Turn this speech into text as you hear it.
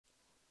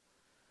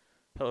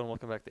Hello and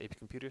welcome back to AP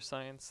Computer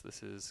Science.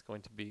 This is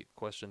going to be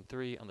question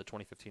 3 on the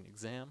 2015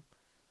 exam.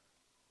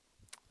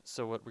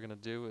 So what we're going to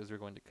do is we're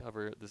going to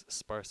cover this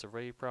sparse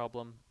array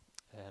problem.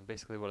 And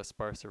basically what a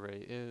sparse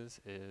array is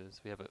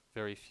we have a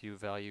very few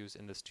values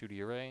in this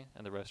 2D array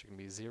and the rest are going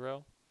to be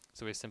 0.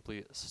 So we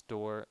simply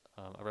store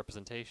a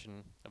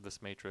representation of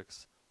this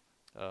matrix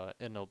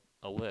in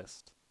a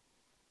list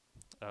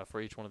for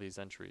each one of these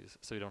entries,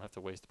 so you don't have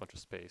to waste a bunch of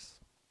space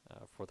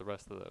for the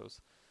rest of those.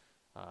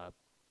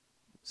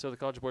 So the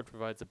College Board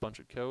provides a bunch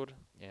of code,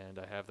 and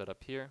I have that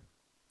up here,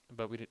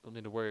 but we don't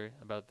need to worry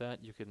about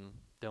that. You can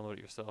download it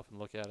yourself and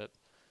look at it.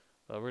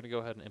 We're going to go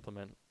ahead and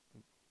implement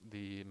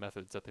the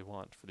methods that they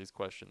want for these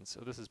questions.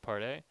 So this is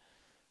part A.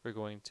 We're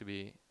going to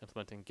be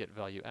implementing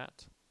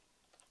getValueAt.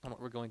 And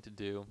what we're going to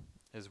do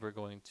is we're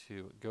going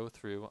to go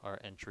through our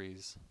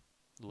entries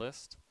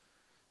list,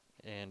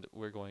 and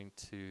we're going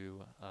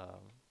to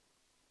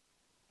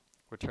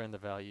return the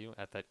value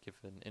at that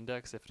given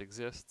index if it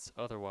exists.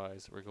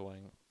 Otherwise, we're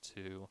going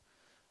to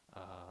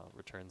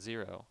return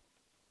 0.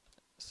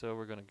 So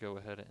we're going to go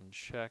ahead and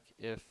check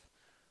if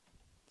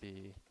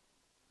the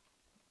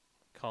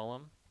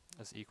column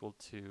is equal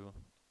to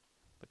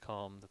the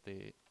column that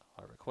they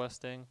are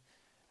requesting,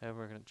 and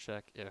we're going to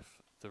check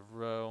if the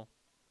row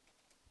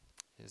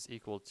is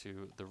equal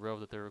to the row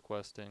that they're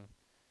requesting,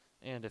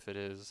 and if it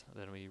is,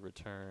 then we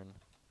return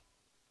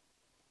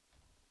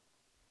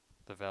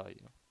the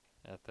value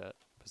at that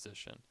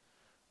position.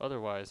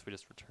 Otherwise, we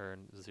just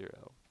return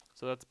 0.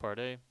 So that's part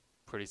A.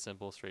 Pretty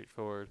simple,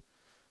 straightforward.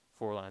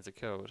 4 lines of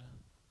code.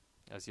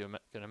 As you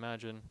can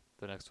imagine,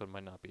 the next one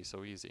might not be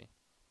so easy.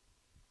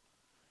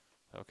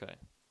 Okay,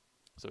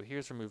 so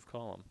here's remove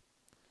column.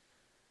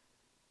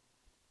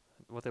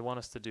 What they want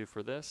us to do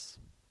for this,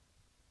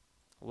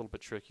 a little bit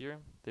trickier.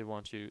 They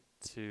want you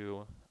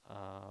to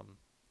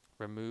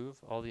remove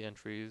all the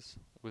entries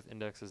with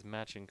indexes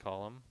matching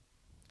column.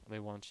 They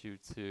want you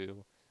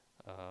to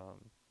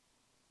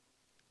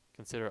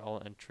consider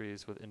all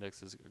entries with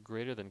indexes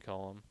greater than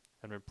column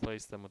and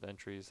replace them with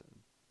entries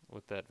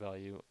with that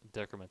value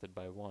decremented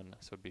by 1,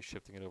 so it'd be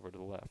shifting it over to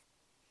the left.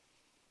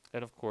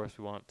 And of course,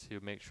 we want to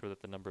make sure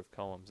that the number of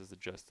columns is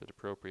adjusted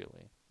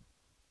appropriately.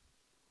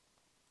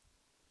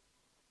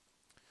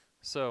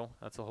 So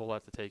that's a whole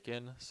lot to take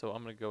in, so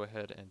I'm going to go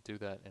ahead and do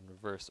that in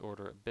reverse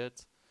order a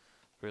bit.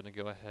 We're going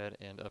to go ahead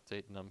and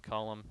update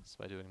numColumn, so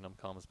by doing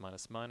numColumn is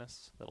minus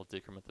minus, that'll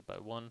decrement it by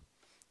 1.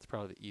 It's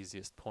probably the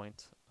easiest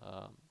point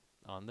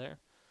on there.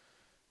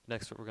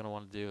 Next, what we're going to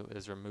want to do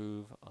is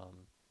remove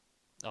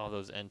all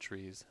those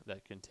entries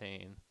that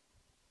contain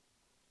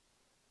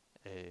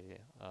a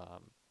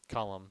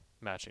column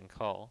matching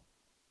call.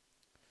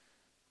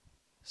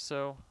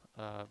 So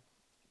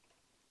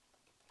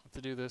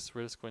to do this,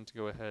 we're just going to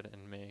go ahead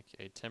and make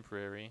a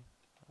temporary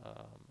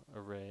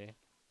array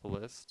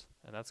list,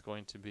 and that's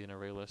going to be an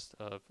array list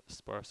of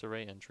sparse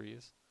array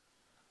entries.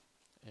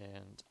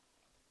 And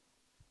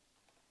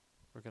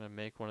we're going to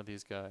make one of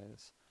these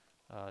guys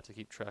to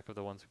keep track of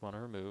the ones we want to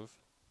remove.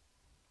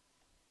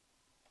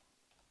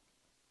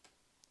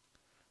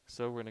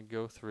 So we're going to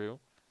go through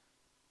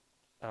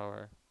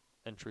our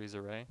entries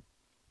array,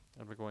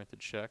 and we're going to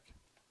check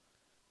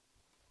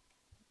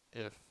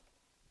if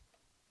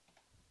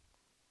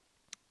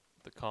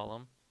the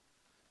column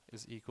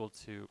is equal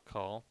to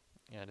call,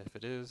 and if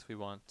it is, we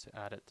want to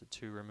add it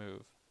to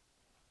remove.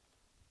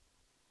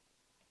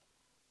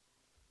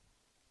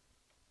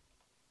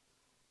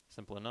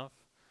 Simple enough.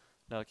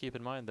 Now keep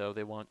in mind though,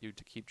 they want you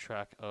to keep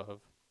track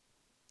of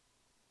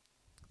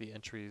the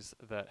entries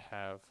that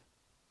have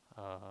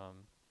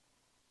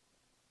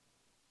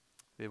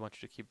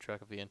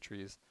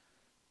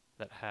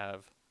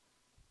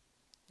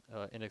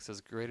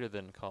indexes greater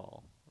than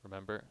call,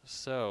 remember?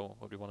 So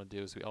what we want to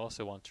do is we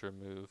also want to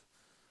remove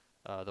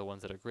the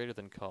ones that are greater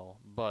than call,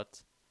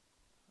 but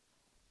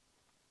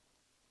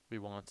we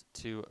want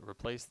to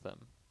replace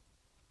them.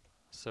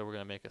 So we're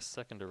going to make a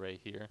second array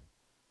here,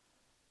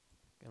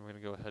 and we're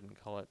going to go ahead and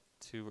call it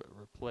to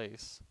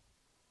replace.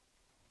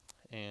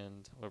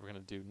 And what we're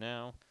going to do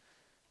now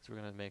is we're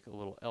going to make a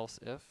little else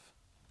if,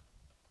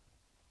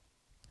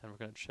 and we're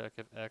going to check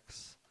if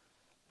x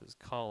is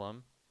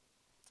column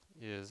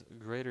is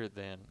greater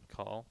than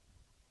call,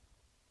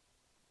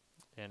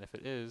 and if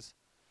it is,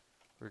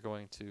 we're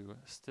going to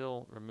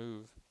still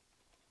remove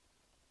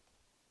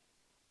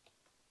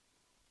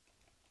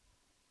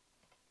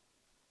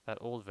that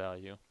old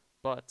value,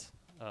 but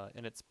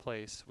in its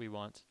place we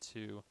want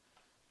to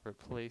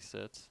replace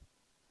it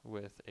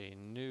with a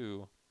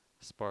new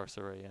sparse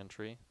array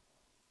entry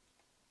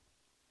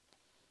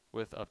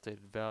with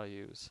updated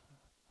values.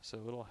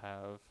 So it'll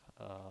have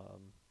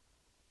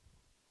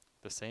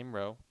the same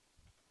row,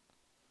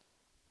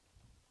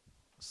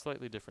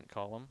 slightly different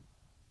column,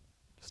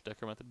 just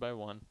decremented by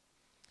 1,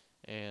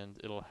 and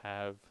it'll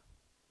have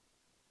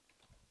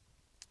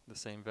the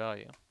same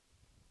value.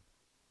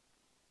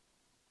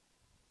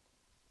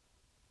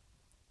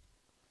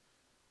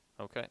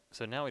 Okay,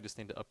 so now we just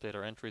need to update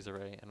our entries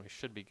array and we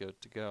should be good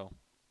to go.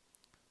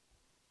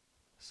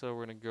 So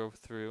we're going to go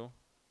through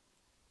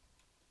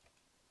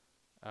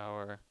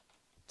our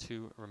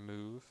to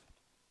remove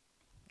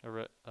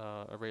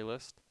array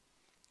list,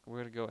 we're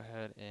going to go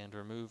ahead and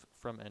remove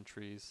from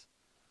entries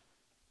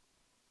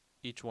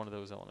each one of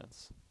those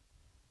elements.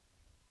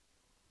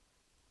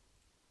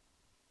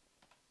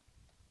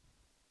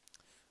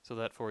 So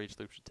that for each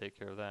loop should take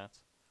care of that.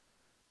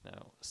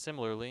 Now,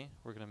 similarly,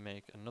 we're going to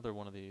make another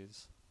one of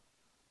these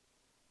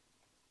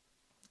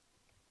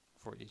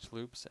for each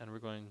loops, and we're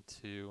going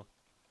to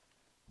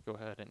go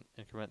ahead and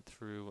increment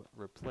through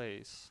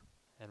replace,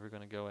 and we're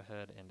going to go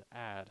ahead and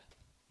add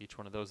each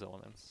one of those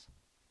elements.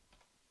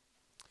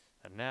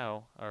 And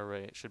now our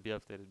array should be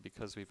updated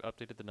because we've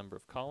updated the number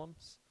of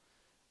columns,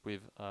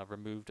 we've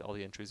removed all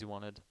the entries we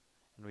wanted,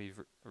 and we've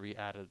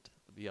re-added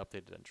the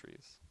updated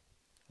entries.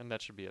 And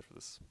that should be it for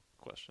this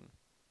question.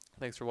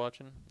 Thanks for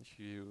watching. If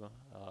you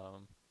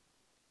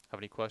have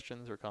any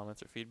questions or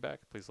comments or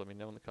feedback, please let me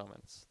know in the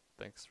comments.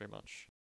 Thanks very much.